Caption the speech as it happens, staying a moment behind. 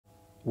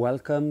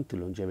Welcome to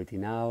Longevity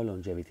Now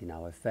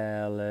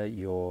FL,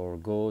 your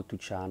go-to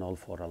channel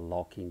for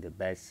unlocking the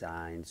best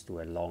science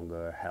to a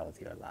longer,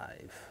 healthier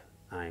life.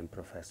 I'm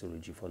Professor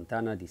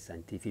Fontana, the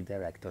Scientific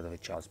Director of the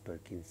Charles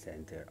Perkins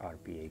Center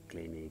RPA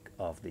Clinic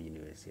of the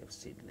University of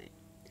Sydney.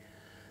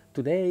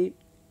 Today,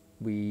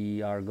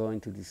 we are going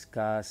to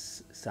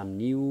discuss some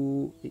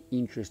new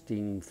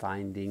interesting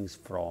findings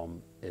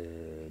from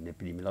an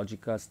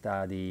epidemiological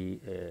study,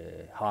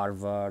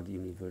 Harvard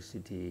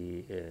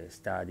University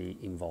study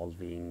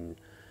involving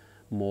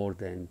more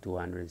than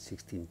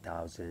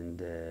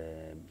 216,000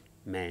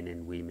 men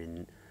and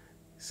women,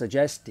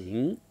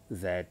 suggesting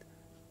that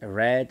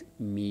red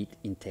meat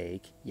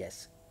intake,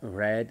 yes,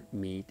 red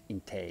meat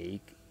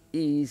intake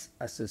is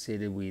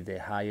associated with a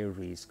higher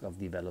risk of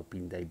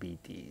developing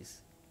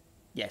diabetes.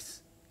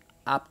 Yes,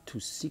 up to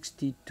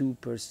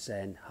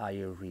 62%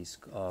 higher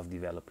risk of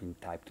developing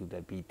type 2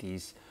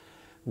 diabetes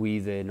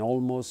with an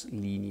almost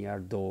linear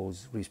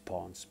dose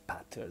response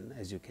pattern,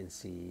 as you can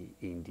see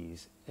in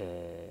this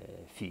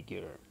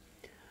figure.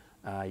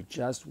 I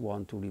just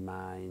want to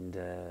remind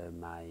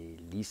my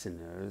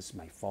listeners,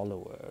 my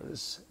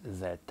followers,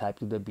 that type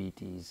 2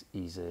 diabetes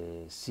is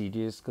a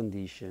serious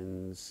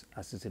condition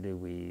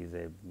associated with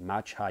a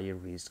much higher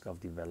risk of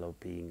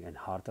developing a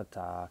heart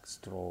attack,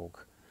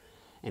 stroke,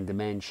 and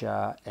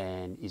dementia,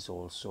 and is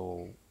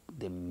also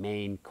the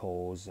main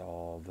cause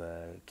of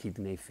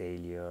kidney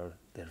failure,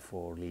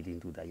 therefore leading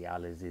to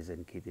dialysis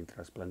and kidney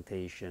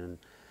transplantation,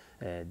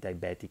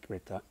 diabetic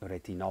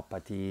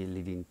retinopathy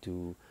leading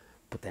to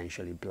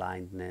potentially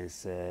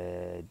blindness,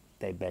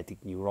 diabetic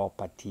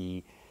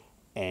neuropathy,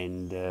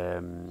 and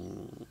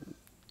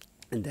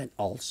then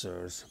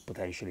ulcers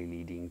potentially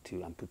leading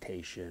to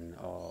amputation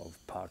of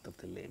part of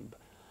the limb.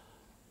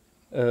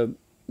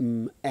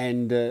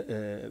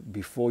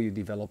 Before you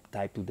develop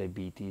type 2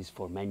 diabetes,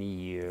 for many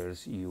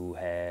years you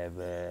have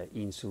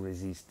insulin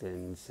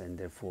resistance and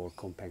therefore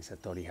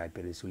compensatory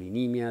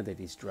hyperinsulinemia that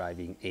is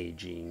driving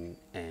aging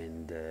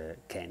and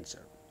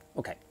cancer.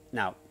 Okay,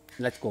 now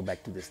let's go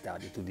back to the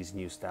study, to this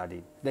new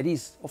study. That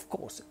is, of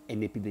course,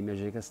 an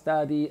epidemiological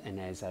study, and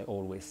as I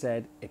always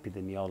said,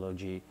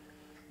 epidemiology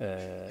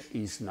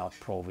is not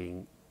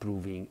proving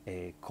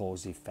a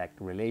cause-effect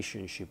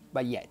relationship,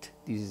 but yet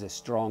this is a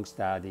strong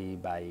study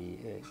by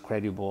a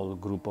credible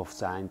group of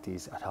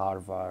scientists at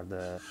Harvard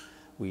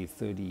with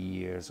 30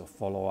 years of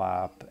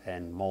follow-up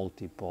and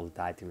multiple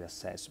dietary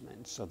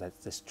assessments, so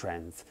that's the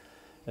strength.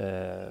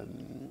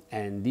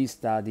 And this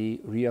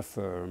study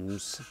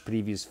reaffirms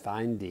previous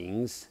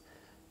findings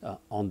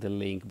on the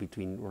link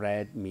between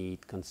red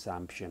meat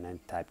consumption and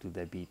type 2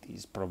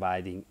 diabetes,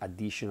 providing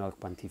additional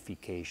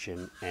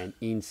quantification and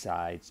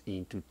insights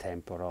into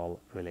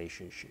temporal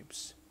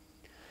relationships.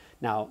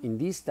 Now, in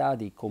this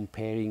study,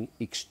 comparing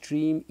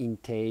extreme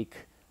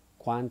intake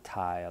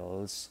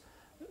quintiles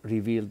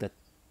revealed that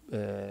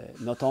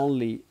not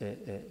only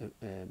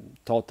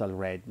total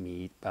red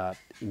meat, but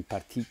in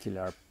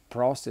particular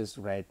processed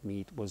red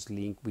meat was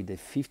linked with a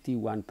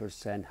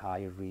 51%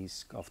 higher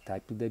risk of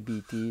type 2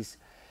 diabetes,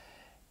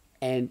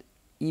 and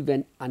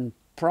even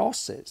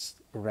unprocessed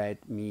red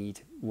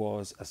meat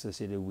was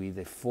associated with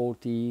a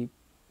 40%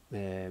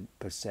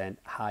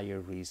 higher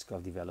risk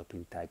of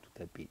developing type 2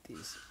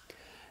 diabetes.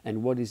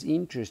 And what is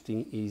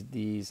interesting is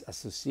these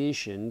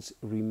associations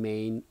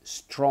remain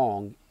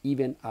strong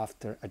even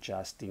after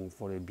adjusting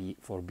for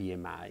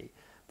BMI,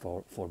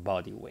 for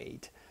body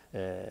weight.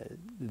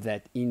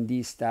 That in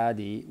this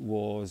study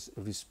was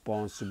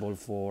responsible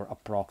for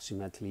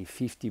approximately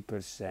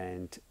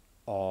 50%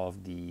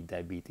 of the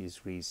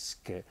diabetes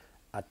risk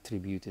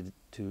attributed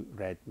to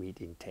red meat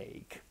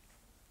intake.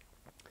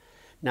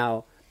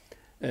 Now,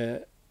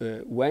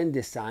 when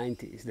the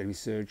scientists, the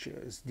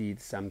researchers, did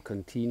some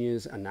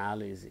continuous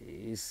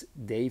analysis,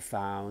 they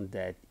found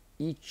that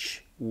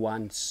each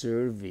one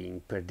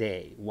serving per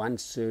day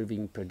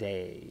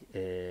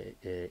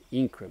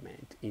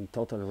increment in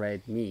total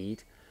red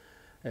meat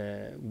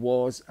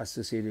was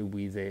associated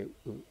with a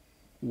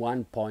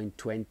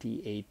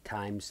 1.28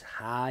 times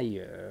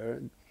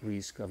higher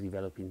risk of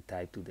developing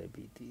type 2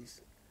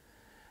 diabetes.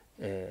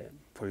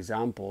 For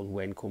example,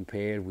 when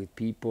compared with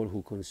people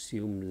who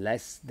consume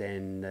less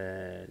than,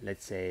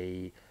 let's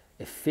say,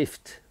 a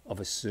fifth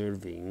of a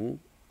serving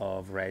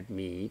of red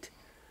meat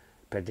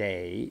per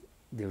day,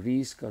 the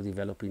risk of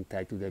developing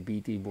type 2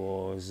 diabetes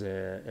was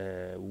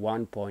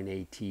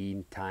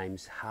 1.18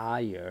 times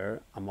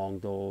higher among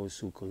those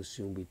who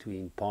consume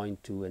between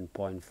 0.2 and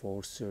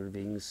 0.4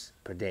 servings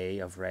per day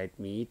of red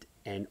meat,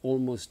 and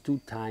almost 2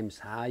 times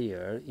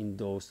higher in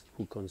those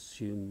who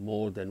consume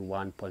more than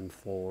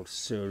 1.4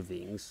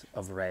 servings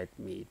of red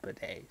meat per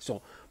day.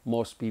 So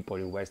most people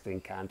in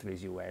Western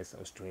countries, US,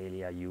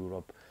 Australia,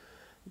 Europe,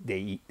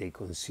 they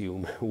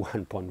consume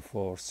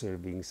 1.4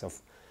 servings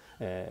of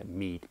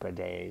meat per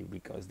day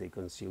because they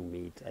consume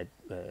meat at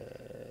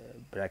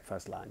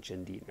breakfast, lunch,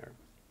 and dinner.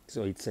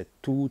 So it's a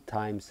 2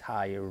 times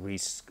higher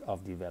risk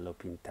of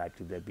developing type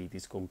 2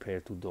 diabetes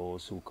compared to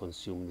those who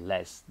consume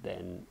less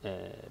than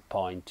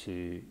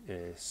 0.2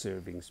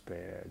 servings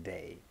per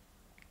day.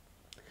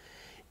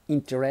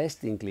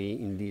 Interestingly,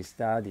 in this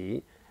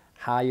study,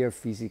 higher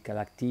physical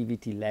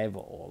activity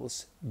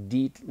levels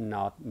did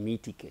not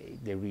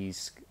mitigate the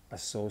risk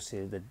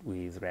associated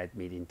with red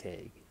meat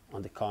intake.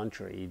 On the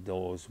contrary,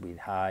 those with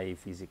high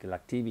physical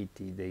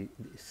activity, they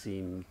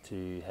seem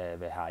to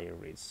have a higher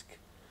risk.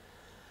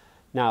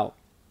 Now,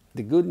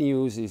 the good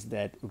news is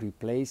that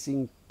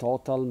replacing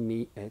total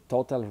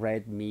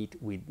red meat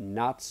with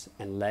nuts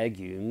and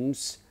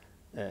legumes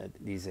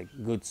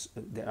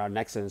they are an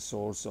excellent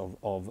source of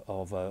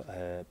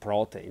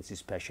proteins,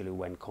 especially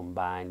when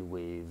combined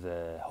with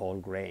whole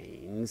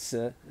grains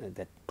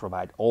that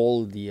provide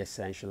all the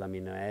essential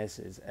amino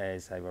acids,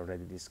 as I've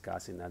already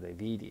discussed in other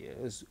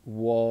videos,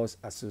 was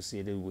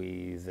associated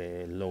with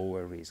a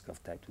lower risk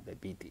of type 2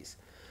 diabetes.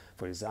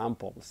 For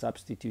example,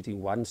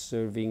 substituting 1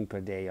 serving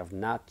per day of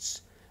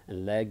nuts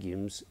and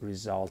legumes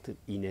resulted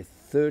in a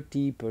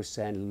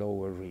 30%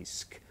 lower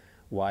risk,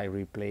 while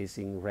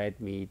replacing red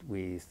meat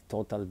with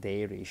total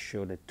dairy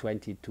showed a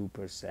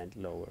 22%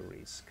 lower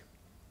risk.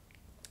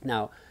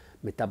 Now,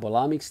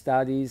 metabolomic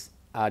studies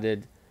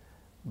added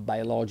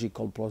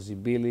biological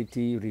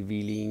plausibility,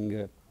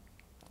 revealing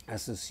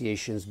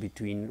associations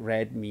between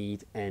red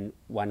meat and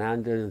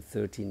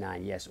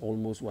 139, yes,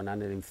 almost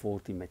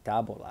 140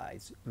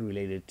 metabolites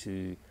related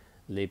to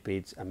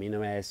lipids,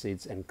 amino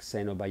acids, and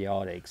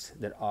xenobiotics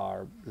that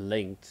are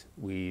linked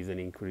with an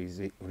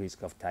increased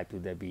risk of type 2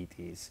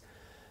 diabetes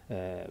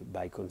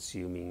by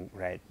consuming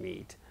red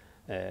meat.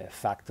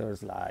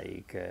 Factors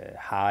like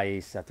high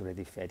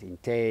saturated fat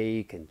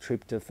intake and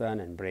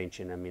tryptophan and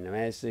branched-chain amino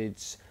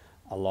acids,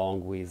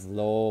 along with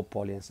low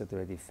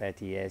polyunsaturated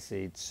fatty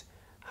acids,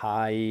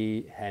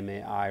 high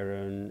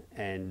heme-iron,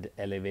 and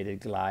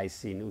elevated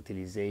glycine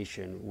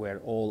utilization were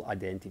all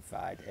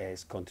identified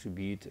as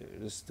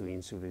contributors to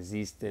insulin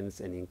resistance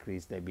and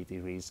increased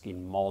diabetes risk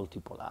in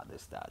multiple other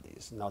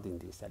studies, not in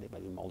this study,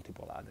 but in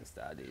multiple other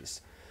studies.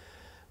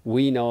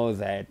 We know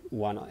that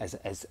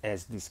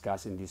as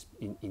discussed in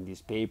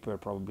this paper,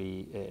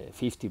 probably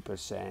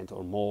 50%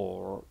 or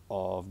more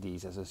of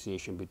this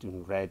association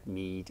between red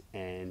meat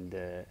and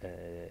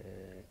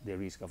the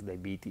risk of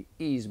diabetes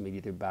is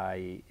mediated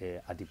by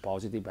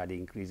adiposity, by the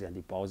increased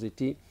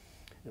adiposity,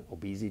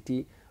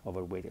 obesity,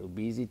 overweight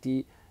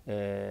obesity,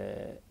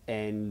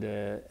 and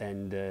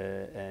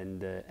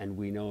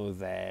we know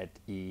that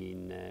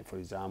for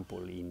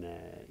example,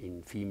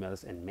 in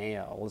females and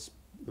males,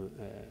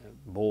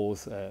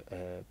 both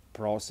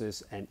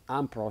processed and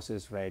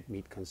unprocessed red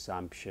meat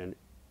consumption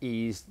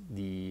is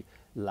the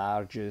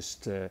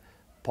largest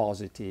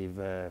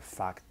positive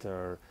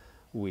factor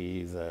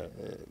with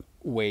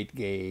weight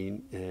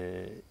gain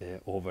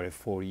over a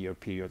 4-year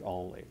period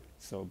only.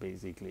 So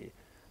basically,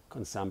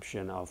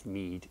 consumption of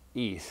meat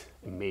is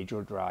a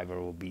major driver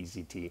of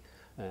obesity,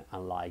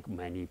 unlike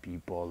many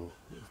people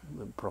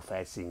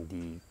professing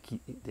the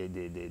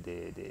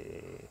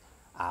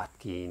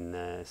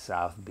Atkins,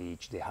 South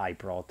Beach, the high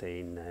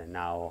protein,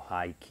 now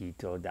high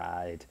keto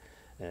diet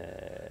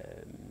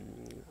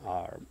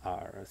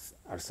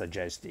are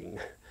suggesting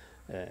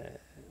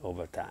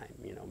over time.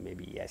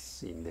 Maybe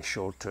yes, in the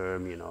short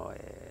term, a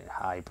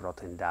high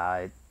protein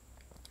diet,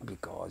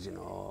 because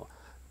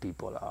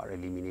people are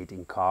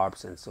eliminating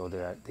carbs, and so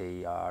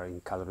they are in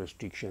calorie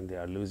restriction, they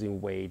are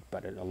losing weight,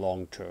 but in the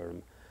long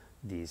term,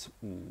 this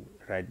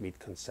red meat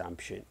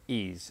consumption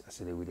is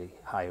associated with a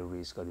higher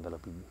risk of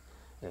developing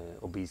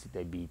obesity,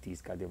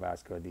 diabetes,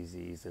 cardiovascular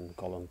disease, and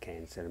colon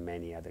cancer, and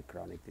many other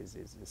chronic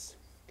diseases.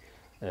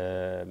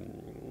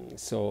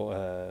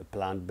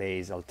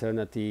 Plant-based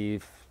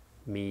alternative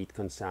meat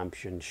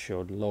consumption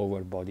showed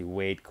lower body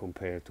weight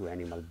compared to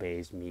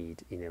animal-based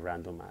meat in a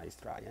randomized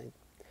trial.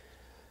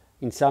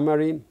 In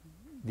summary,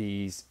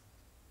 this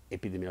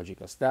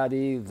epidemiological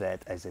study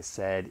that, as I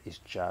said, is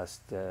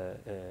just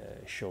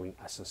showing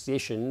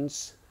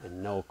associations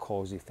and no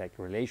cause-effect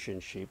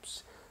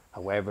relationships.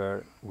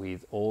 However,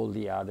 with all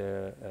the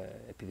other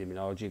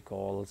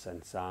epidemiologicals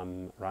and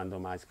some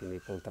randomized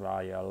clinical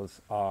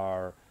trials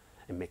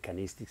and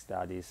mechanistic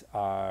studies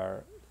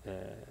are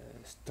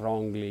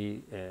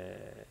strongly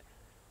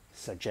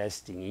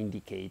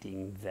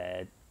indicating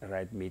that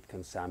red meat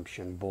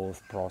consumption,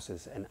 both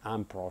processed and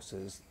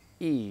unprocessed,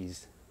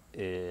 is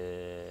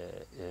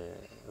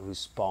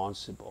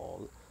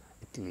responsible,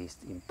 at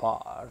least in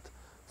part,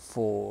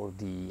 for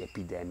the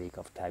epidemic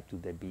of type 2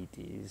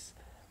 diabetes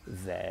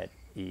that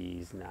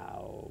is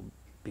now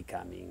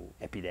becoming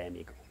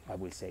epidemic, I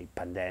will say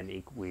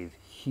pandemic, with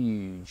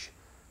huge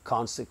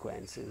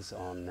consequences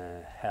on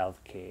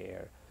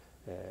healthcare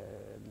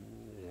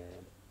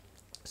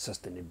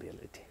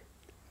sustainability.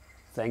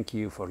 Thank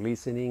you for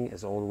listening.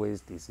 As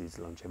always, this is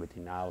Longevity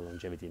Now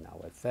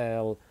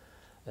FL.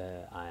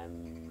 I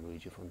am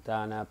Luigi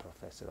Fontana,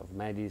 Professor of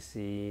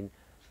Medicine,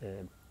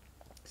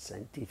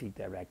 Scientific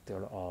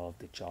Director of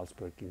the Charles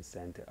Perkins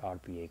Center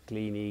RPA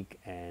Clinic,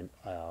 and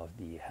of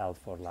the Health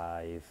for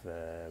Life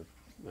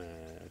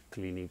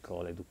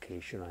Clinical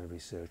Education and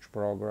Research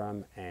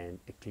Program, and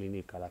a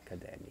clinical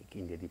academic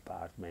in the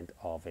Department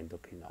of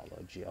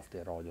Endocrinology of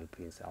the Royal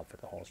Prince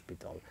Alfred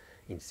Hospital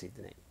in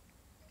Sydney.